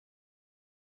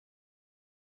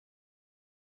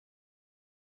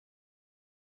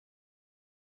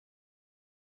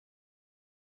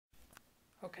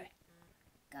Okay.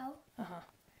 Go. Uh-huh.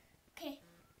 Okay.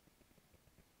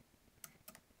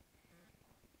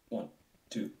 1,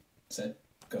 2, set,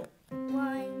 go.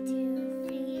 1, 2,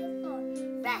 3, 4.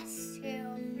 Rest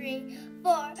 2, 3,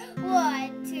 4.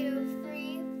 1, 2,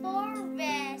 3, 4.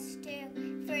 Rest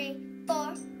 2, 3,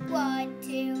 4. 1,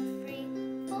 2,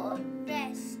 3, 4.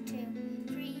 Rest 2,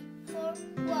 3, 4.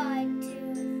 1,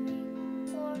 2,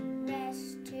 3, 4.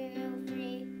 Rest 2,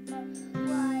 3, 4.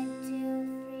 1, 2,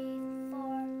 3,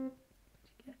 4.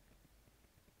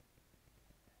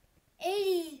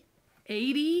 80.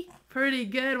 80? Pretty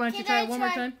good. Why don't you try it one more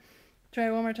time? Try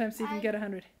it one more time, see if you can get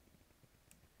 100.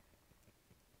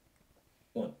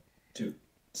 1, 2,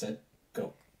 set,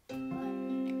 go.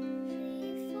 1, 2,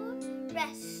 3, 4.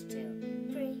 Rest 2,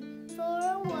 3,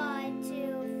 4. 1,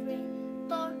 2, 3,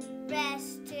 4.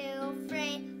 Rest 2,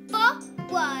 3, 4.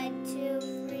 1, 2,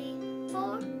 3,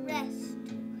 4. Rest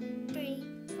 2, 3,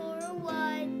 4.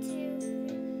 1, 2,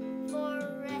 3, 4.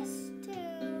 Rest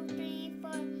 2, 3,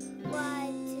 4.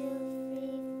 1, 2,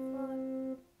 3,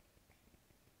 4.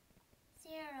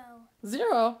 0.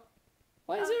 0?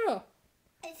 Why 0?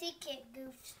 I think it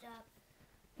goofed up.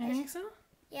 You think so?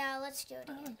 Yeah, let's do it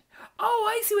again. Oh,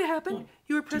 I see what happened. 1,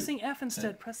 You were 2, pressing F instead.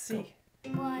 set, Press C.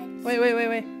 1.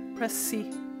 Wait. Press C.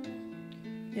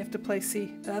 You have to play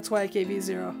C. That's why I gave you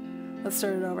 0. Let's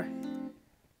start it over.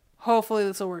 Hopefully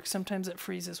this will work. Sometimes it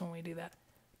freezes when we do that.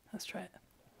 Let's try it.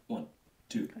 1,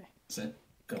 2, Okay. set,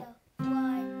 go.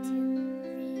 1, 2,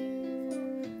 3,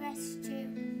 4. Rest 2,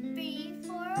 3,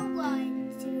 4.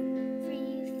 1, 2,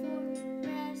 3, 4.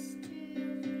 Rest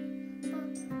 2, 3, 4.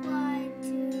 1,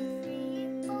 2,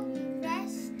 3, 4.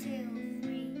 Rest 2,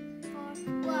 3, 4.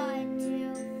 1,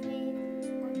 2, 3,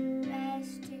 4.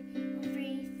 Rest 2,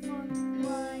 3, 4.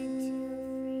 1,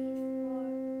 2,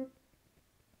 3,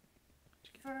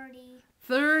 4. 30.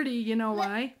 30. You know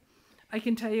why? I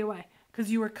can tell you why.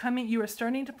 Because you were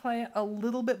starting to play a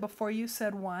little bit before you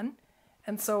said 1.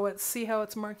 And so see how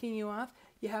it's marking you off?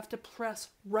 You have to press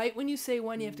right when you say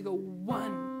 1, you have to go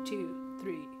 1, 2,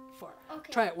 3, 4.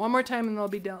 Okay. Try it one more time and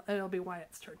it'll be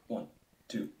Wyatt's turn. 1,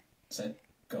 2, set,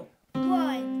 go.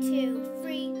 1, 2,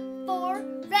 3, 4.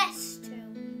 Rest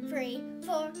 2, 3,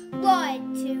 4.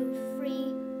 1, 2,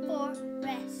 3, 4.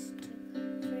 Rest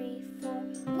 2, 3, 4.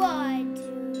 1,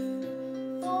 2,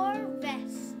 3, 4.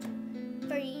 Rest 2,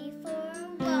 3, 4.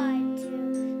 1,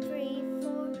 2, 3,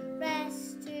 4.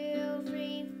 Rest 2,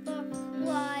 3, 4.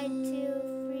 1, 2,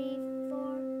 3,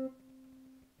 4.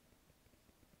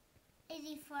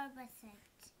 84%.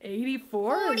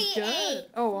 84 is 48. good.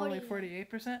 Oh, only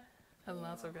 48. 48%?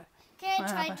 That's okay. Can What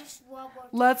I try happened? just one more time?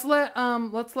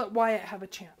 Let's let Wyatt have a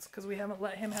chance because we haven't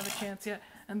let him have a chance yet,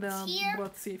 and then Here?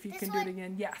 let's see if you This can do one? it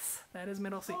again. Yes, that is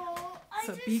middle C. Oh,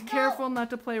 So be careful not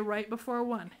to play right before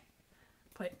 1.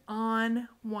 Play on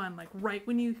 1, like right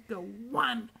when you go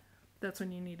 1. That's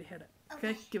when you need to hit it.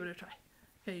 Okay, give it a try.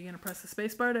 Okay, you're gonna press the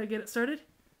space bar to get it started.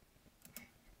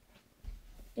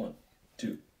 1,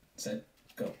 2, set,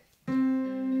 go. Can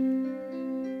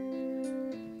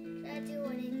I do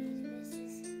one of these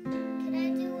misses? Can I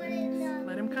do one of them?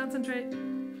 Let him concentrate.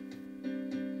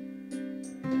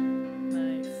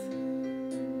 Nice.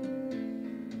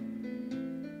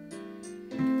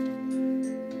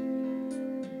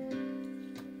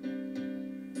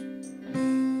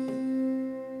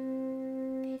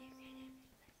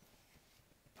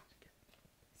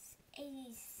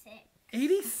 $86.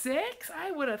 86?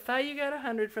 I would have thought you got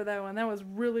 100 for that one. That was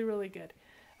really, really good.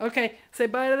 Okay, say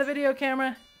bye to the video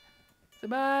camera. Say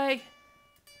bye.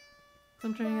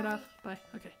 I'm turning it off. Bye.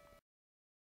 Okay.